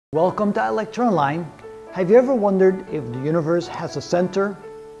Welcome to Electron. Have you ever wondered if the universe has a center?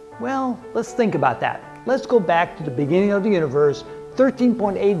 Well, let's think about that. Let's go back to the beginning of the universe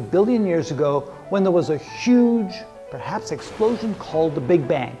 13.8 billion years ago when there was a huge, perhaps explosion called the Big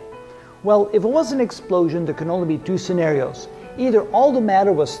Bang. Well, if it was an explosion, there can only be two scenarios. Either all the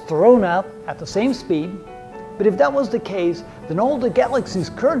matter was thrown out at the same speed, but if that was the case, then all the galaxies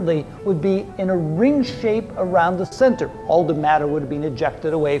currently would be in a ring shape around the center. All the matter would have been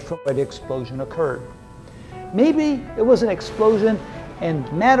ejected away from where the explosion occurred. Maybe it was an explosion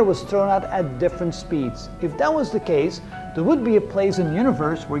and matter was thrown out at different speeds. If that was the case, there would be a place in the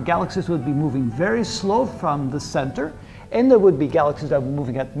universe where galaxies would be moving very slow from the center, and there would be galaxies that were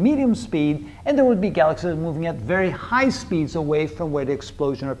moving at medium speed, and there would be galaxies that were moving at very high speeds away from where the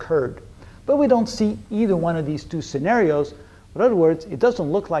explosion occurred. But we don't see either one of these two scenarios. In other words, it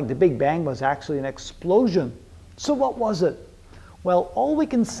doesn't look like the Big Bang was actually an explosion. So what was it? Well, all we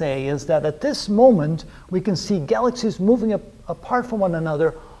can say is that at this moment, we can see galaxies moving apart from one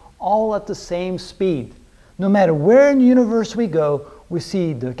another all at the same speed. No matter where in the universe we go, we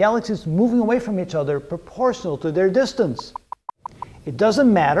see the galaxies moving away from each other proportional to their distance. It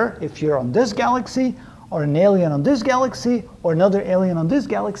doesn't matter if you're on this galaxy, or an alien on this galaxy, or another alien on this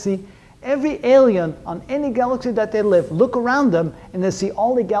galaxy. Every alien on any galaxy that they live, look around them and they see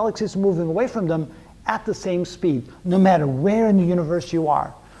all the galaxies moving away from them at the same speed, no matter where in the universe you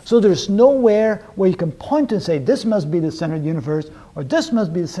are. So there's nowhere where you can point and say this must be the center of the universe or this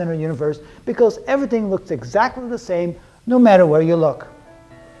must be the center of the universe, because everything looks exactly the same no matter where you look.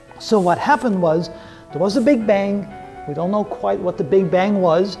 So what happened was, there was a Big Bang. We don't know quite what the Big Bang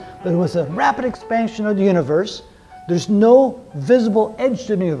was, but it was a rapid expansion of the universe. There's no visible edge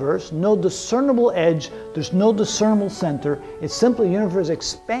to the universe, no discernible edge, there's no discernible center. It's simply the universe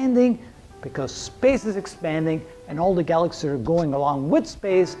expanding because space is expanding and all the galaxies are going along with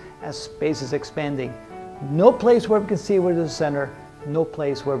space as space is expanding. No place where we can see where there's a center, no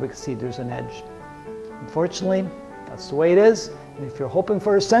place where we can see there's an edge. Unfortunately, that's the way it is, and if you're hoping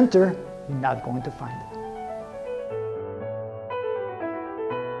for a center, you're not going to find it.